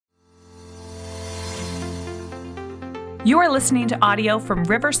You are listening to audio from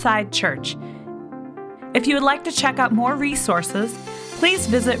Riverside Church. If you would like to check out more resources, please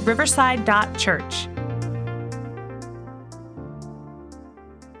visit riverside.church.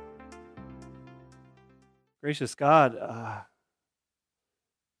 Gracious God,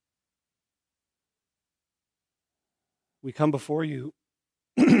 we come before you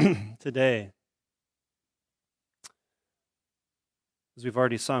today, as we've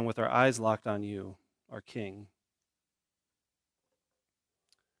already sung, with our eyes locked on you, our King,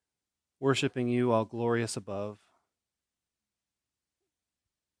 worshiping you all glorious above.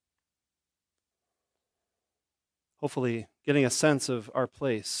 Hopefully getting a sense of our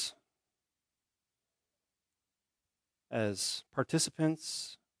place as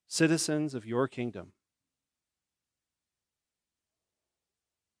participants, citizens of your kingdom.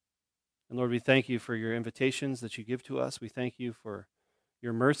 And Lord, we thank you for your invitations that you give to us. We thank you for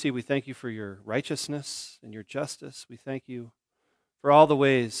your mercy. We thank you for your righteousness and your justice. We thank you for all the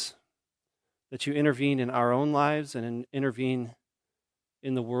ways that you intervene in our own lives and intervene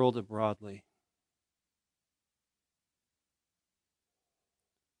in the world broadly.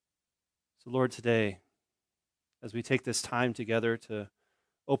 So Lord, today, as we take this time together to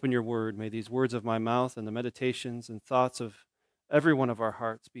open your word, may these words of my mouth and the meditations and thoughts of every one of our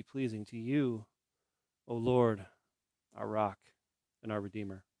hearts be pleasing to you, O Lord, our rock and our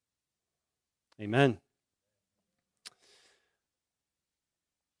Redeemer. Amen.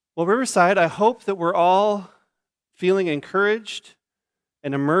 Well, Riverside, I hope that we're all feeling encouraged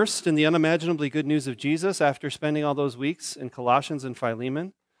and immersed in the unimaginably good news of Jesus after spending all those weeks in Colossians and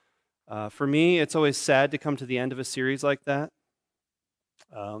Philemon. For me, it's always sad to come to the end of a series like that,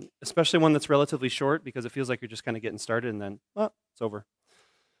 especially one that's relatively short, because it feels like you're just kind of getting started and then, it's over.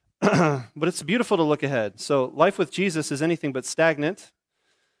 But it's beautiful to look ahead. So life with Jesus is anything but stagnant,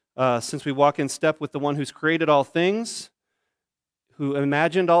 since we walk in step with the one who's created all things, who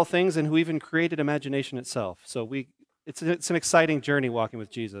imagined all things, and who even created imagination itself. So it's an exciting journey walking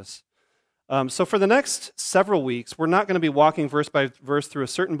with Jesus. So for the next several weeks, we're not going to be walking verse by verse through a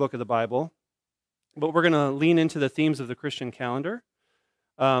certain book of the Bible, but we're going to lean into the themes of the Christian calendar,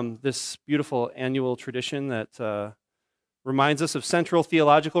 this beautiful annual tradition that reminds us of central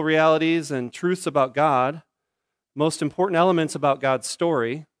theological realities and truths about God, most important elements about God's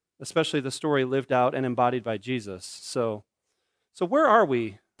story, especially the story lived out and embodied by Jesus. So where are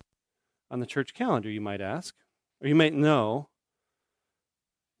we on the church calendar, you might ask? Or you might know.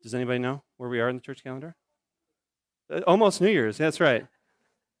 Does anybody know where we are in the church calendar? Almost New Year's, that's right.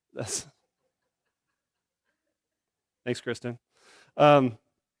 Thanks, Kristen.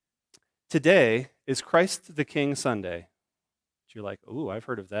 Today is Christ the King Sunday. You're like, ooh, I've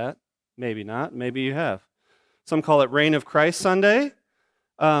heard of that. Maybe not, maybe you have. Some call it Reign of Christ Sunday.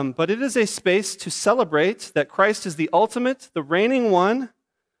 But it is a space to celebrate that Christ is the ultimate, the reigning one,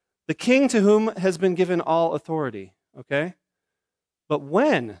 the king to whom has been given all authority, okay? But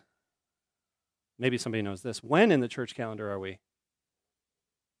when, maybe somebody knows this, when in the church calendar are we?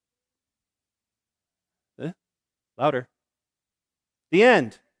 Louder. The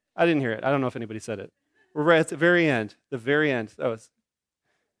end. I didn't hear it. I don't know if anybody said it. We're right at the very end. The very end. Oh,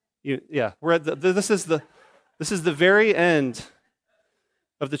 we're at this is the very end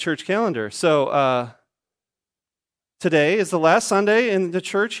of the church calendar. So today is the last Sunday in the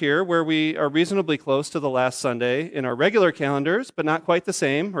church here, where we are reasonably close to the last Sunday in our regular calendars, but not quite the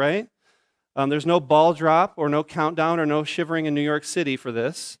same, right? There's no ball drop or no countdown or no shivering in New York City for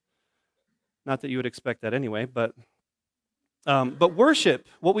this. Not that you would expect that anyway, but worship,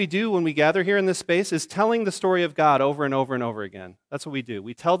 what we do when we gather here in this space, is telling the story of God over and over and over again. That's what we do.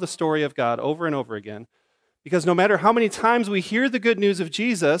 We tell the story of God over and over again. Because no matter how many times we hear the good news of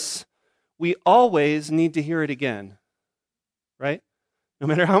Jesus, we always need to hear it again, right? No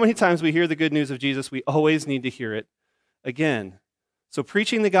matter how many times we hear the good news of Jesus, we always need to hear it again. So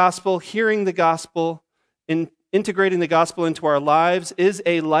preaching the gospel, hearing the gospel, integrating the gospel into our lives is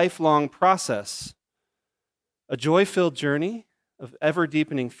a lifelong process, a joy-filled journey of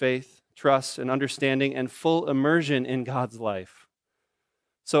ever-deepening faith, trust, and understanding, and full immersion in God's life.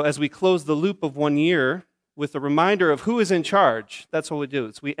 So as we close the loop of 1 year, with a reminder of who is in charge. That's what we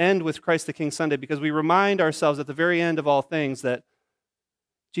do. We end with Christ the King Sunday because we remind ourselves at the very end of all things that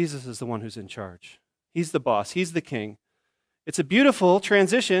Jesus is the one who's in charge. He's the boss. He's the king. It's a beautiful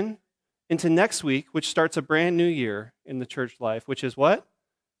transition into next week, which starts a brand new year in the church life, which is what?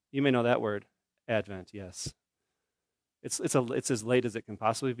 You may know that word. Advent, yes. It's as late as it can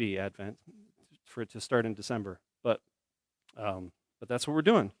possibly be, Advent, for it to start in December. But that's what we're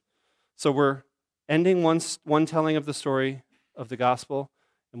doing. So we're ending one telling of the story of the gospel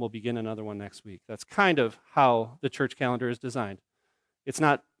and we'll begin another one next week. That's kind of how the church calendar is designed. It's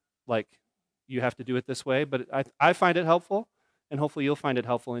not like you have to do it this way, but I find it helpful, and hopefully you'll find it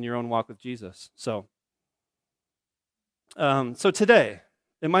helpful in your own walk with Jesus. So today,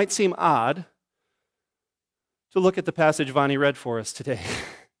 it might seem odd to look at the passage Vonnie read for us today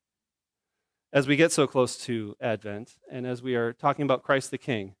as we get so close to Advent and as we are talking about Christ the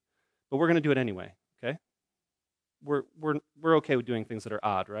King, but we're going to do it anyway, okay? We're okay with doing things that are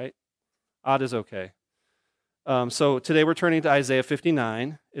odd, right? Odd is okay. So today we're turning to Isaiah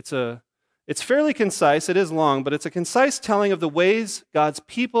 59. It's fairly concise. It is long, but it's a concise telling of the ways God's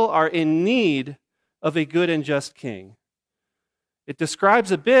people are in need of a good and just king. It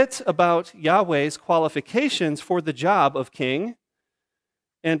describes a bit about Yahweh's qualifications for the job of king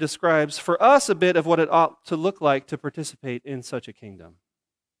and describes for us a bit of what it ought to look like to participate in such a kingdom.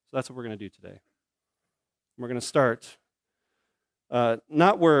 So that's what we're going to do today. We're going to start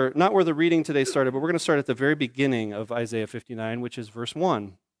not where the reading today started, but we're going to start at the very beginning of Isaiah 59, which is verse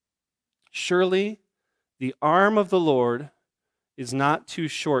 1. Surely the arm of the Lord is not too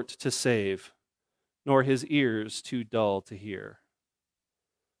short to save, nor his ears too dull to hear.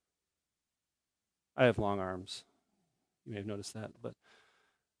 I have long arms. You may have noticed that, but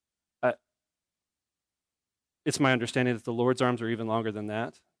it's my understanding that the Lord's arms are even longer than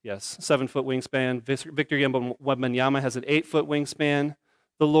that. Yes, 7-foot wingspan. Victor Wembanyama has an 8-foot wingspan.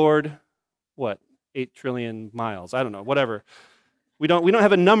 The Lord, 8 trillion miles? I don't know, whatever. We don't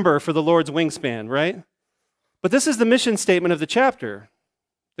have a number for the Lord's wingspan, right? But this is the mission statement of the chapter.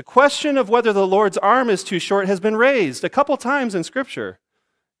 The question of whether the Lord's arm is too short has been raised a couple times in Scripture.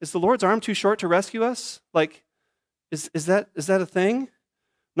 Is the Lord's arm too short to rescue us? Is that a thing?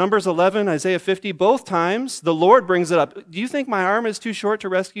 Numbers 11, Isaiah 50, both times the Lord brings it up. Do you think my arm is too short to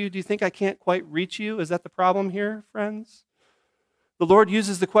rescue you? Do you think I can't quite reach you? Is that the problem here, friends? The Lord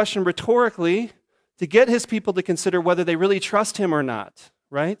uses the question rhetorically to get his people to consider whether they really trust him or not,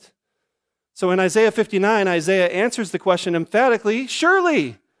 right? So in Isaiah 59, Isaiah answers the question emphatically,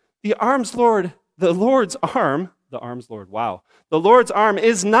 surely the Lord's arm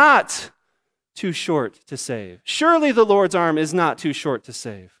is not too short to save. Surely the Lord's arm is not too short to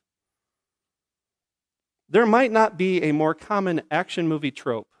save. There might not be a more common action movie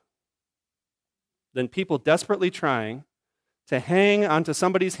trope than people desperately trying to hang onto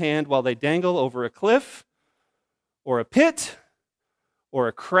somebody's hand while they dangle over a cliff or a pit or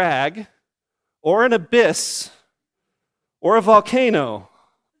a crag or an abyss or a volcano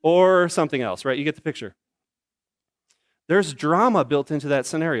or something else, right? You get the picture. There's drama built into that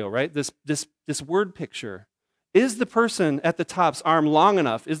scenario, right? This word picture. Is the person at the top's arm long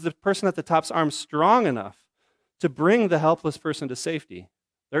enough? Is the person at the top's arm strong enough to bring the helpless person to safety?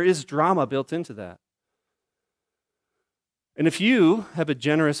 There is drama built into that. And if you have a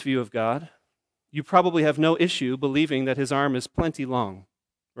generous view of God, you probably have no issue believing that his arm is plenty long,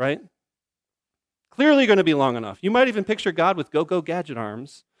 right? Clearly going to be long enough. You might even picture God with go-go gadget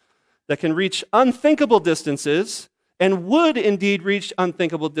arms that can reach unthinkable distances and would indeed reach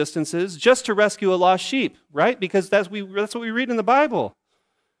unthinkable distances just to rescue a lost sheep, right? Because that's what we read in the Bible.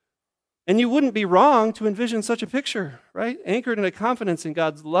 And you wouldn't be wrong to envision such a picture, right? Anchored in a confidence in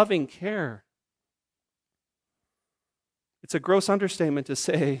God's loving care. It's a gross understatement to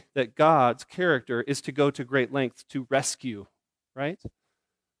say that God's character is to go to great lengths to rescue, right?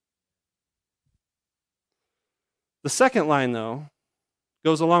 The second line, though,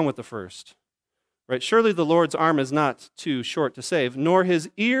 goes along with the first. Right? Surely the Lord's arm is not too short to save, nor his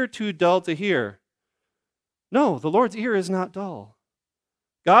ear too dull to hear. No, the Lord's ear is not dull.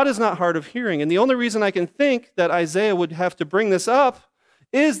 God is not hard of hearing. And the only reason I can think that Isaiah would have to bring this up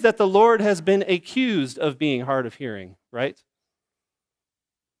is that the Lord has been accused of being hard of hearing, right?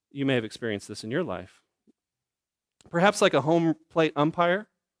 You may have experienced this in your life. Perhaps like a home plate umpire,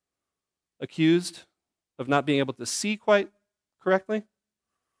 accused of not being able to see quite correctly.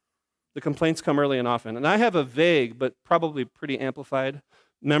 The complaints come early and often. And I have a vague, but probably pretty amplified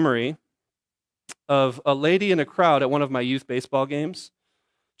memory of a lady in a crowd at one of my youth baseball games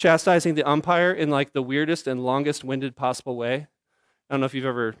chastising the umpire in like the weirdest and longest-winded possible way. I don't know if you've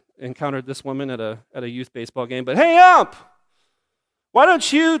ever encountered this woman at a youth baseball game, but hey, ump! Why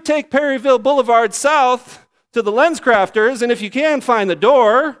don't you take Perryville Boulevard south to the LensCrafters, and if you can find the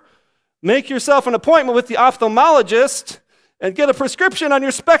door, make yourself an appointment with the ophthalmologist and get a prescription on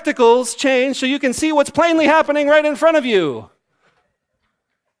your spectacles changed so you can see what's plainly happening right in front of you.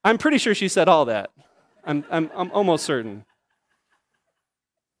 I'm pretty sure she said all that. I'm almost certain.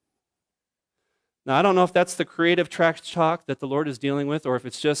 Now, I don't know if that's the creative trash talk that the Lord is dealing with, or if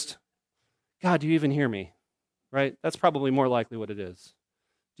it's just, God, do you even hear me? Right? That's probably more likely what it is.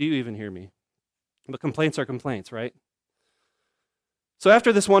 Do you even hear me? But complaints are complaints, right? So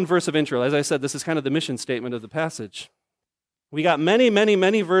after this one verse of intro, as I said, this is kind of the mission statement of the passage. We got many, many,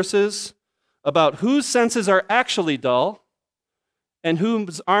 many verses about whose senses are actually dull and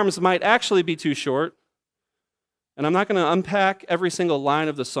whose arms might actually be too short. And I'm not going to unpack every single line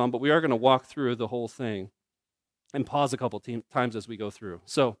of the psalm, but we are going to walk through the whole thing and pause a couple times as we go through.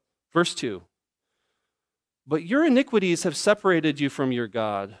 So, verse 2. But your iniquities have separated you from your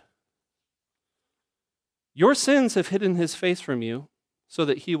God. Your sins have hidden his face from you, so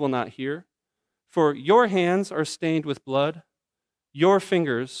that he will not hear. For your hands are stained with blood, your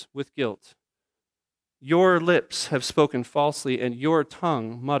fingers with guilt. Your lips have spoken falsely, and your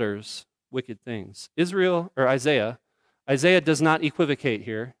tongue mutters wicked things. Isaiah does not equivocate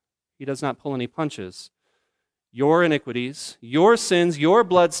here. He does not pull any punches. Your iniquities, your sins, your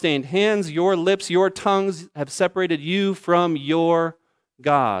blood-stained hands, your lips, your tongues have separated you from your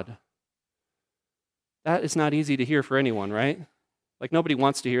God. That is not easy to hear for anyone, right? Like, nobody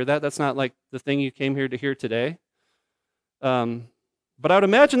wants to hear that. That's not like the thing you came here to hear today. But I would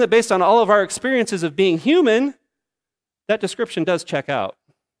imagine that based on all of our experiences of being human, that description does check out,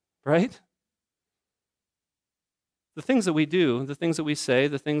 right? The things that we do, the things that we say,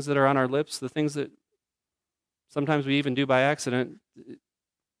 the things that are on our lips, the things that sometimes we even do by accident,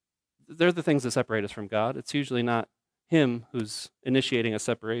 they're the things that separate us from God. It's usually not him who's initiating a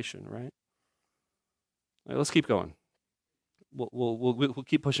separation, right? All right, let's keep going. We'll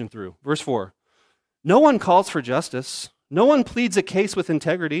keep pushing through. Verse 4. No one calls for justice. No one pleads a case with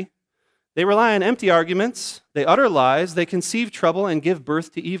integrity. They rely on empty arguments. They utter lies. They conceive trouble and give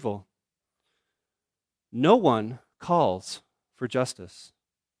birth to evil. No one calls for justice.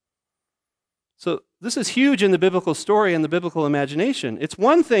 So this is huge in the biblical story and the biblical imagination. It's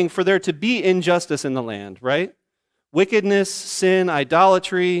one thing for there to be injustice in the land, right? Wickedness, sin,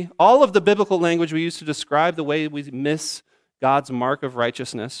 idolatry, all of the biblical language we use to describe the way we miss God's mark of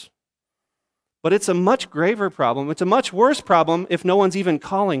righteousness. But it's a much graver problem. It's a much worse problem if no one's even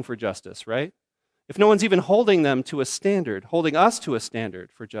calling for justice, right? If no one's even holding them to a standard, holding us to a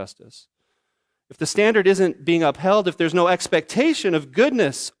standard for justice. If the standard isn't being upheld, if there's no expectation of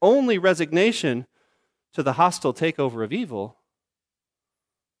goodness, only resignation to the hostile takeover of evil,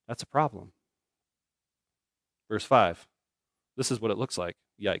 that's a problem. Verse 5. This is what it looks like.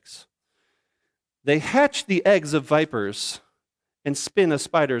 Yikes. They hatch the eggs of vipers and spin a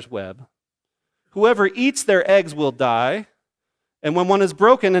spider's web. Whoever eats their eggs will die, and when one is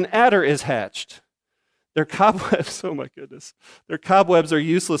broken, an adder is hatched. Their cobwebs, oh my goodness, their cobwebs are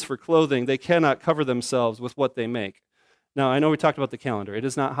useless for clothing. They cannot cover themselves with what they make. Now, I know we talked about the calendar. It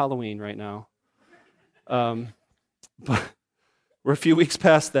is not Halloween right now. But we're a few weeks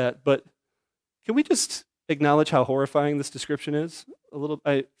past that. But can we just acknowledge how horrifying this description is? A little.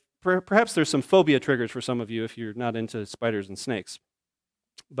 Perhaps there's some phobia triggers for some of you if you're not into spiders and snakes.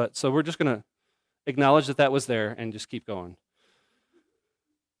 But so we're just going to acknowledge that that was there and just keep going.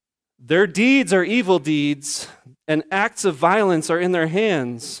 Their deeds are evil deeds, and acts of violence are in their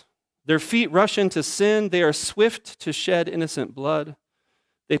hands. Their feet rush into sin. They are swift to shed innocent blood.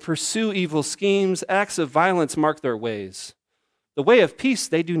 They pursue evil schemes. Acts of violence mark their ways. The way of peace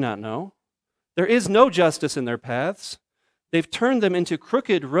they do not know. There is no justice in their paths. They've turned them into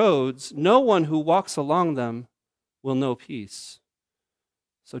crooked roads. No one who walks along them will know peace.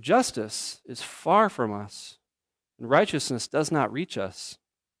 So justice is far from us, and righteousness does not reach us.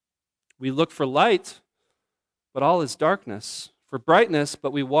 We look for light, but all is darkness. For brightness,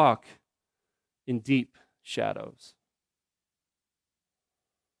 but we walk in deep shadows.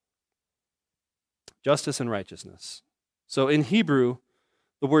 Justice and righteousness. So in Hebrew,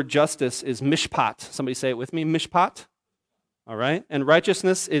 the word justice is mishpat. Somebody say it with me, mishpat. All right. And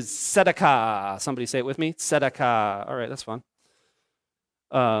righteousness is tzedakah. Somebody say it with me, tzedakah. All right, that's fun.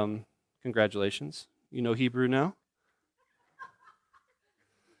 Congratulations. You know Hebrew now?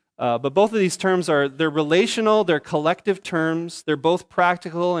 But both of these terms they're relational, they're collective terms, they're both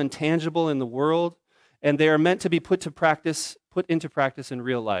practical and tangible in the world, and they are meant to be put into practice in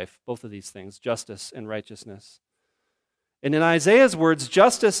real life, both of these things, justice and righteousness. And in Isaiah's words,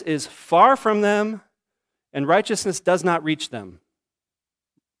 justice is far from them, and righteousness does not reach them.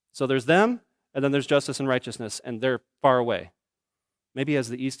 So there's them, and then there's justice and righteousness, and they're far away. Maybe as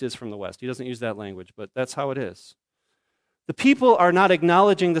the east is from the west. He doesn't use that language, but that's how it is. The people are not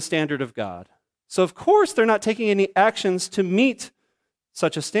acknowledging the standard of God. So of course they're not taking any actions to meet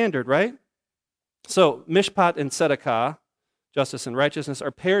such a standard, right? So mishpat and tzedakah, justice and righteousness,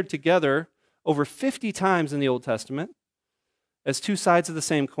 are paired together over 50 times in the Old Testament as two sides of the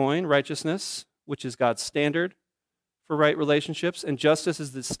same coin. Righteousness, which is God's standard, for right relationships, and justice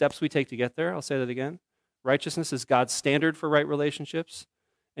is the steps we take to get there. I'll say that again. Righteousness is God's standard for right relationships,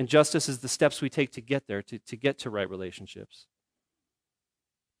 and justice is the steps we take to get there, to get to right relationships.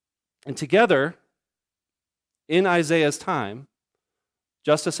 And together, in Isaiah's time,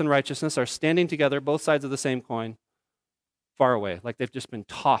 justice and righteousness are standing together, both sides of the same coin, far away, like they've just been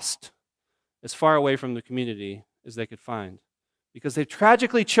tossed as far away from the community as they could find. Because they've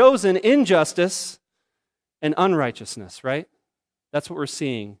tragically chosen injustice and unrighteousness, right? That's what we're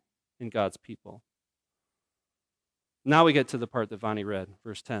seeing in God's people. Now we get to the part that Vonnie read,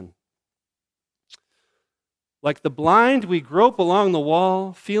 verse 10. Like the blind, we grope along the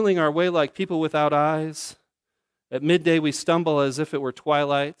wall, feeling our way like people without eyes. At midday, we stumble as if it were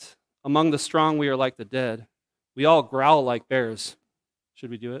twilight. Among the strong, we are like the dead. We all growl like bears.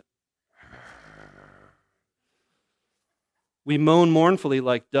 Should we do it? We moan mournfully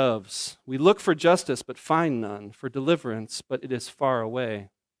like doves. We look for justice, but find none, for deliverance, but it is far away.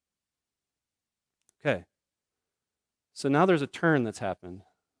 Okay. So now there's a turn that's happened.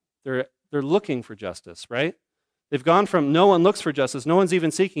 They're looking for justice, right? They've gone from no one looks for justice, no one's even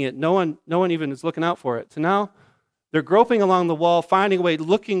seeking it, no one even is looking out for it, to now they're groping along the wall, finding a way,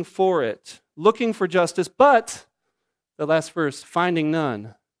 looking for it, looking for justice, but, the last verse, finding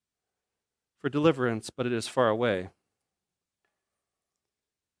none, for deliverance, but it is far away.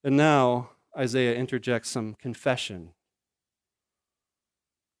 And now Isaiah interjects some confession.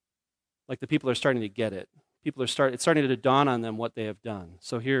 Like the people are starting to get it. It's starting to dawn on them what they have done.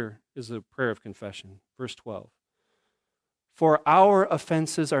 So here is a prayer of confession. Verse 12. For our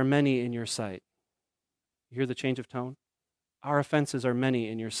offenses are many in your sight. You hear the change of tone? Our offenses are many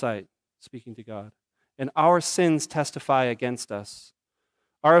in your sight, speaking to God. And our sins testify against us.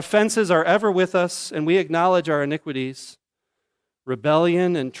 Our offenses are ever with us, and we acknowledge our iniquities.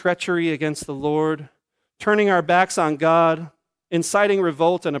 Rebellion and treachery against the Lord, turning our backs on God, inciting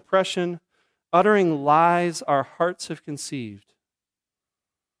revolt and oppression, uttering lies our hearts have conceived.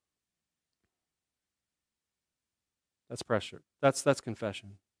 That's pressure. That's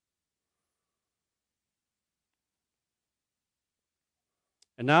confession.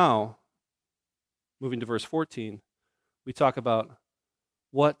 And now, moving to verse 14, we talk about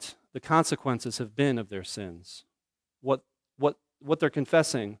what the consequences have been of their sins. What they're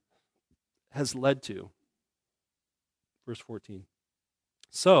confessing has led to. Verse 14.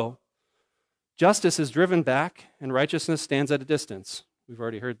 So, justice is driven back and righteousness stands at a distance. We've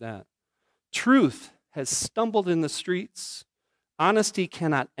already heard that. Truth has stumbled in the streets. Honesty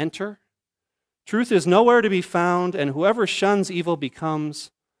cannot enter. Truth is nowhere to be found, and whoever shuns evil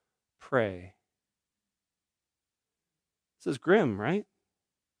becomes prey. This is grim, right?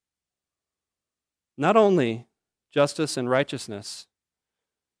 Not only justice and righteousness,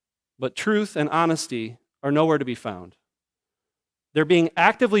 but truth and honesty are nowhere to be found. They're being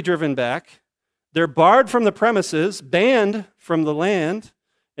actively driven back. They're barred from the premises, banned from the land,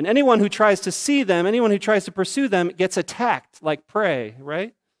 and anyone who tries to see them, anyone who tries to pursue them, gets attacked like prey,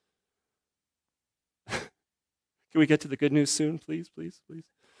 right? Can we get to the good news soon, please?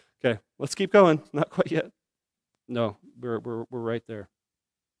 Okay, let's keep going. Not quite yet. No, we're right there.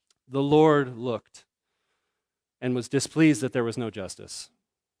 The Lord looked and was displeased that there was no justice.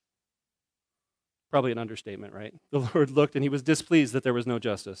 Probably an understatement, right? The Lord looked and he was displeased that there was no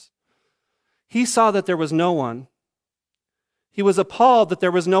justice. He saw that there was no one. He was appalled that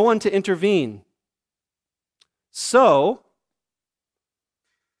there was no one to intervene. So,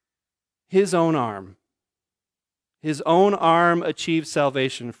 his own arm achieved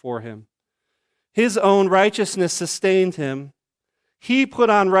salvation for him. His own righteousness sustained him. He put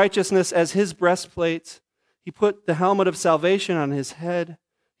on righteousness as his breastplate. He put the helmet of salvation on his head.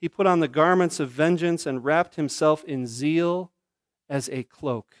 He put on the garments of vengeance and wrapped himself in zeal as a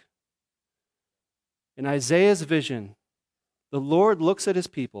cloak. In Isaiah's vision, the Lord looks at his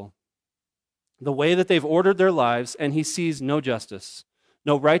people, the way that they've ordered their lives, and he sees no justice,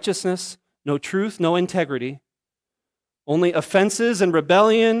 no righteousness, no truth, no integrity, only offenses and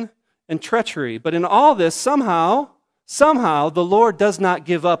rebellion and treachery. But in all this, somehow, the Lord does not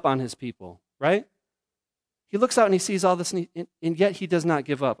give up on his people, right? He looks out and he sees all this, and yet he does not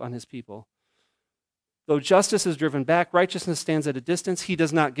give up on his people. Though justice is driven back, righteousness stands at a distance, he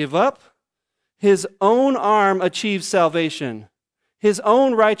does not give up. His own arm achieves salvation. His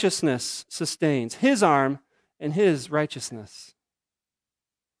own righteousness sustains. His arm and his righteousness.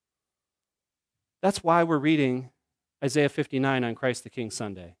 That's why we're reading Isaiah 59 on Christ the King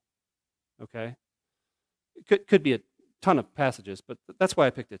Sunday. Okay? It could be a ton of passages, but that's why I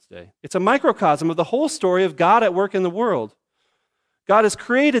picked it today. It's a microcosm of the whole story of God at work in the world. God has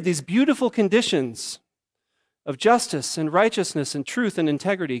created these beautiful conditions, of justice and righteousness and truth and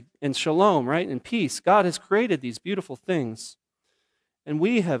integrity and shalom, right, and peace. God has created these beautiful things. And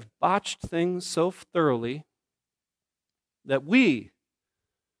we have botched things so thoroughly that we,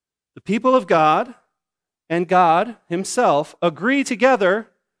 the people of God, and God himself agree together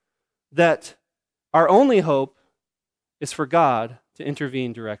that our only hope is for God to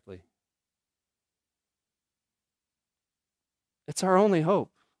intervene directly. It's our only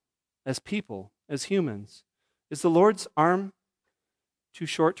hope as people, as humans. Is the Lord's arm too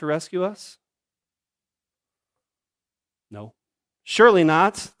short to rescue us? No. Surely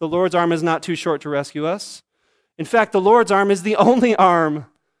not. The Lord's arm is not too short to rescue us. In fact, the Lord's arm is the only arm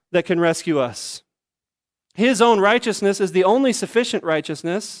that can rescue us. His own righteousness is the only sufficient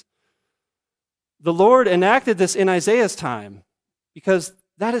righteousness. The Lord enacted this in Isaiah's time because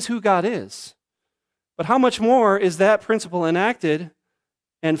that is who God is. But how much more is that principle enacted,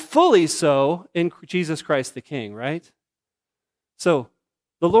 and fully so, in Jesus Christ the King, right? So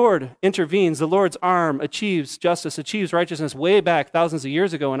the Lord intervenes. The Lord's arm achieves justice, achieves righteousness way back thousands of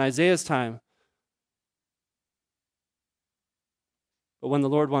years ago in Isaiah's time. But when the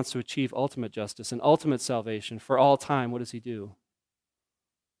Lord wants to achieve ultimate justice and ultimate salvation for all time, what does he do?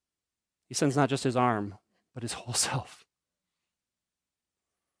 He sends not just his arm, but his whole self.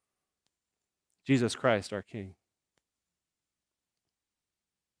 Jesus Christ, our King.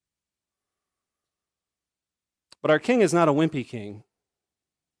 But our King is not a wimpy king.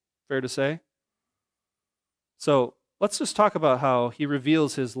 Fair to say? So let's just talk about how he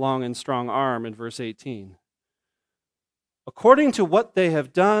reveals his long and strong arm in verse 18. According to what they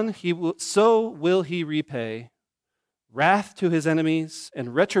have done, so will he repay. Wrath to his enemies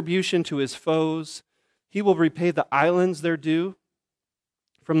and retribution to his foes. He will repay the islands their due.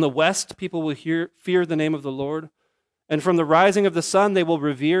 From the west, people will fear the name of the Lord. And from the rising of the sun, they will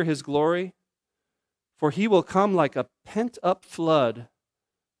revere his glory. For he will come like a pent-up flood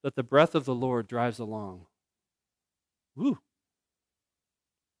that the breath of the Lord drives along. Woo.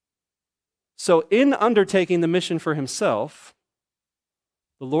 So in undertaking the mission for himself,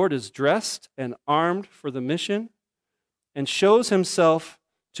 the Lord is dressed and armed for the mission and shows himself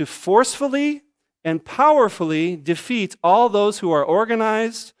to forcefully and powerfully defeat all those who are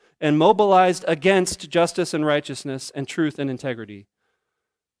organized and mobilized against justice and righteousness and truth and integrity.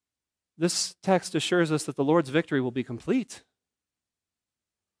 This text assures us that the Lord's victory will be complete.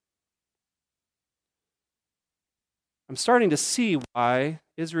 I'm starting to see why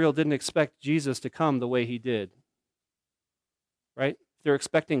Israel didn't expect Jesus to come the way he did. Right? They're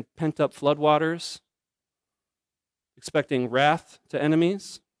expecting pent-up floodwaters, expecting wrath to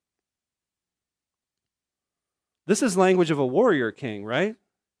enemies. This is language of a warrior king, right?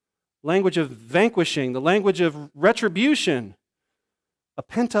 Language of vanquishing, the language of retribution. A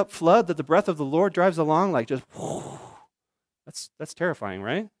pent-up flood that the breath of the Lord drives along like just, whoo, that's terrifying,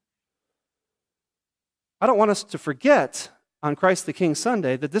 right? I don't want us to forget on Christ the King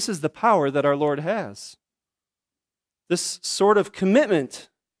Sunday that this is the power that our Lord has. This sort of commitment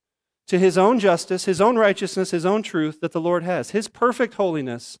to his own justice, his own righteousness, his own truth that the Lord has. His perfect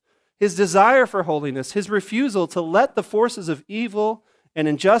holiness, his desire for holiness, his refusal to let the forces of evil and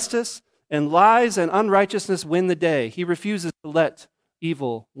injustice and lies and unrighteousness win the day. He refuses to let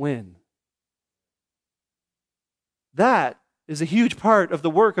evil win. That is a huge part of the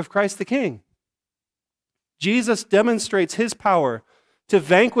work of Christ the King. Jesus demonstrates his power to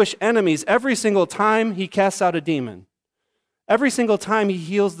vanquish enemies every single time he casts out a demon. Every single time he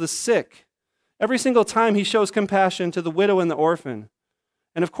heals the sick. Every single time he shows compassion to the widow and the orphan.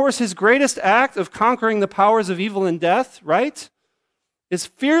 And of course, his greatest act of conquering the powers of evil and death, right, is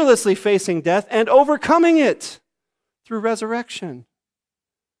fearlessly facing death and overcoming it through resurrection.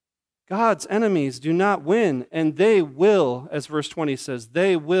 God's enemies do not win, and they will, as verse 20 says,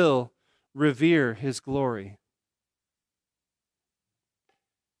 they will revere his glory.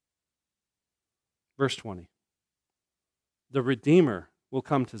 Verse 20. The Redeemer will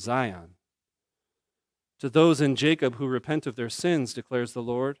come to Zion. To those in Jacob who repent of their sins, declares the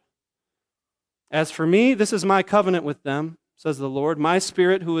Lord. As for me, this is my covenant with them, says the Lord. My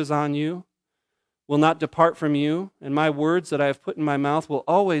spirit who is on you will not depart from you, and my words that I have put in my mouth will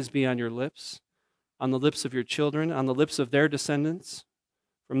always be on your lips, on the lips of your children, on the lips of their descendants,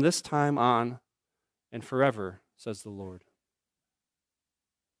 from this time on and forever, says the Lord.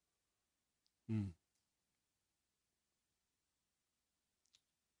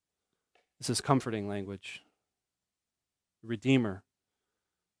 This is comforting language. The Redeemer,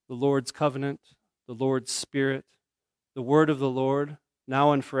 the Lord's covenant, the Lord's Spirit, the word of the Lord,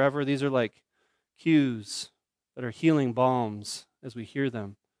 now and forever. These are like cues that are healing balms as we hear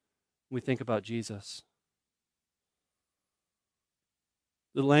them. We think about Jesus.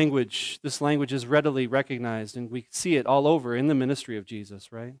 This language is readily recognized, and we see it all over in the ministry of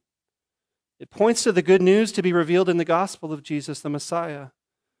Jesus, right? It points to the good news to be revealed in the gospel of Jesus, the Messiah,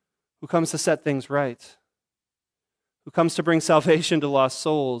 who comes to set things right, who comes to bring salvation to lost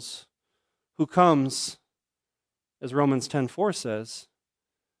souls, who comes, as Romans 10:4 says,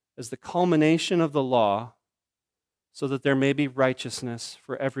 as the culmination of the law, so that there may be righteousness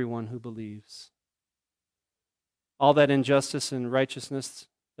for everyone who believes. All that injustice and righteousness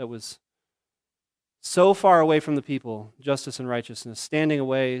that was so far away from the people, justice and righteousness, standing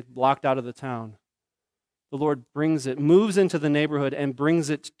away, blocked out of the town, the Lord brings it, moves into the neighborhood and brings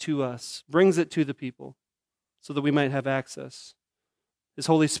it to us, brings it to the people, so that we might have access. His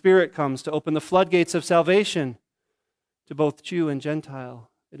Holy Spirit comes to open the floodgates of salvation to both Jew and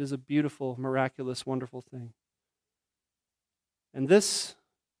Gentile. It is a beautiful, miraculous, wonderful thing. And this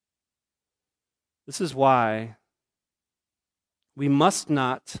is why we must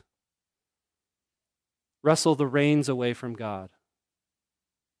not wrestle the reins away from God.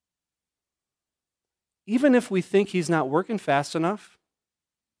 Even if we think He's not working fast enough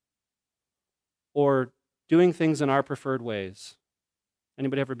or doing things in our preferred ways.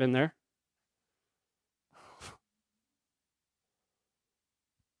 Anybody ever been there?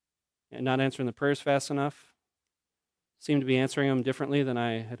 And not answering the prayers fast enough? Seem to be answering them differently than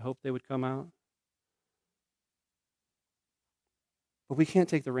I had hoped they would come out. But we can't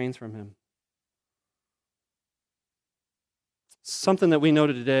take the reins from Him. Something that we know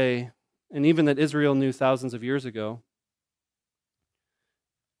today, and even that Israel knew thousands of years ago,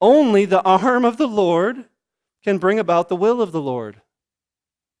 only the arm of the Lord can bring about the will of the Lord.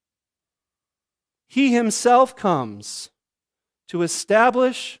 He Himself comes to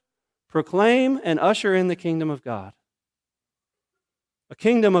establish, proclaim, and usher in the kingdom of God. A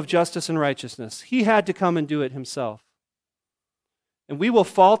kingdom of justice and righteousness. He had to come and do it Himself. And we will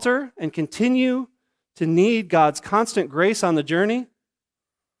falter and continue to need God's constant grace on the journey.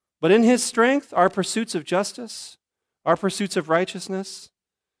 But in His strength, our pursuits of justice, our pursuits of righteousness,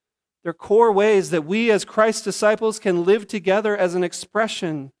 they're core ways that we as Christ's disciples can live together as an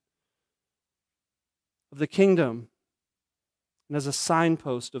expression of the kingdom and as a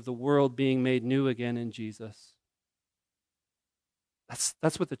signpost of the world being made new again in Jesus.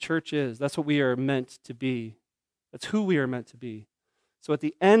 That's what the church is. That's what we are meant to be. That's who we are meant to be. So at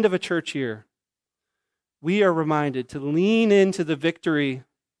the end of a church year, we are reminded to lean into the victory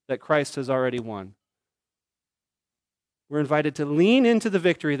that Christ has already won. We're invited to lean into the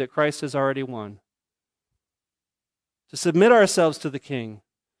victory that Christ has already won. To submit ourselves to the King.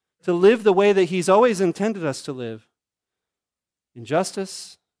 To live the way that He's always intended us to live. In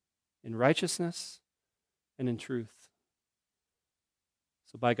justice, in righteousness, and in truth.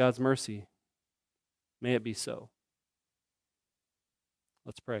 So by God's mercy, may it be so.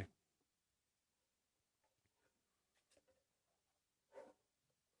 Let's pray.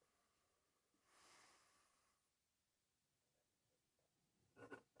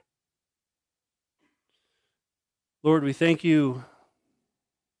 Lord, we thank You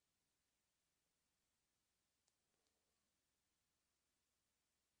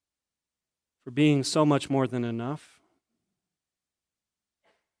for being so much more than enough.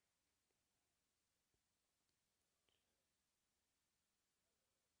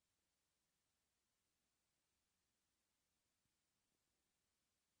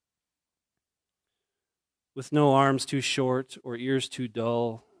 With no arms too short or ears too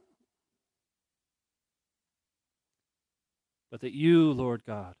dull, but that You, Lord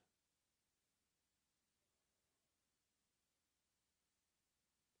God,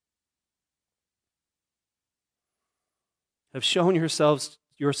 have shown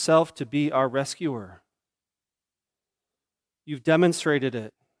yourself to be our rescuer. You've demonstrated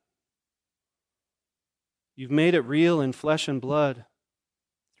it. You've made it real in flesh and blood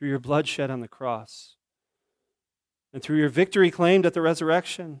through Your blood shed on the cross and through Your victory claimed at the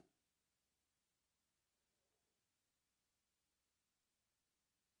resurrection.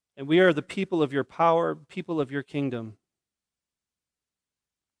 And we are the people of Your power, people of Your kingdom.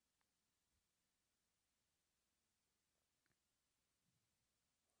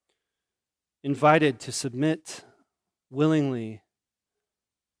 Invited to submit willingly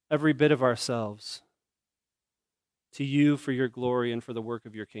every bit of ourselves to You for Your glory and for the work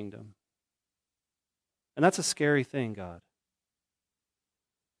of Your kingdom. And that's a scary thing, God.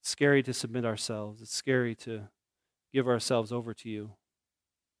 It's scary to submit ourselves. It's scary to give ourselves over to You.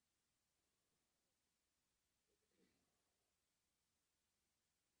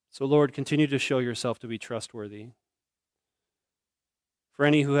 So, Lord, continue to show Yourself to be trustworthy. For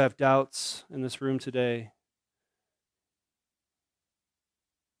any who have doubts in this room today,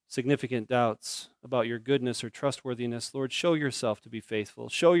 significant doubts about your goodness or trustworthiness, Lord, show yourself to be faithful.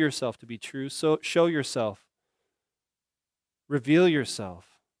 Show yourself to be true. So show yourself. Reveal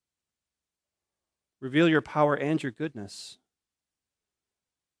yourself. Reveal your power and your goodness,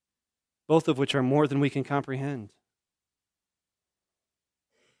 both of which are more than we can comprehend.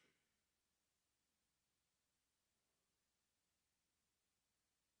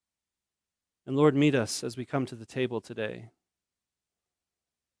 And Lord, meet us as we come to the table today.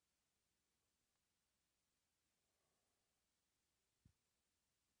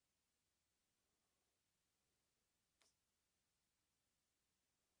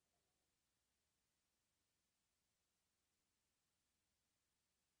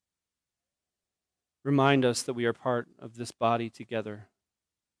 Remind us that we are part of this body together.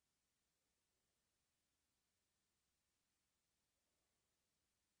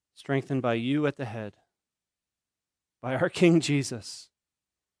 Strengthened by you at the head, by our King Jesus,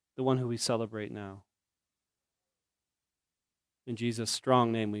 the one who we celebrate now. In Jesus'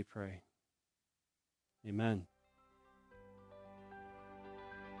 strong name we pray. Amen.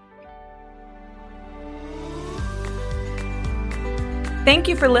 Thank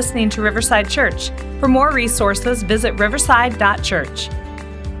you for listening to Riverside Church. For more resources, visit riverside.church.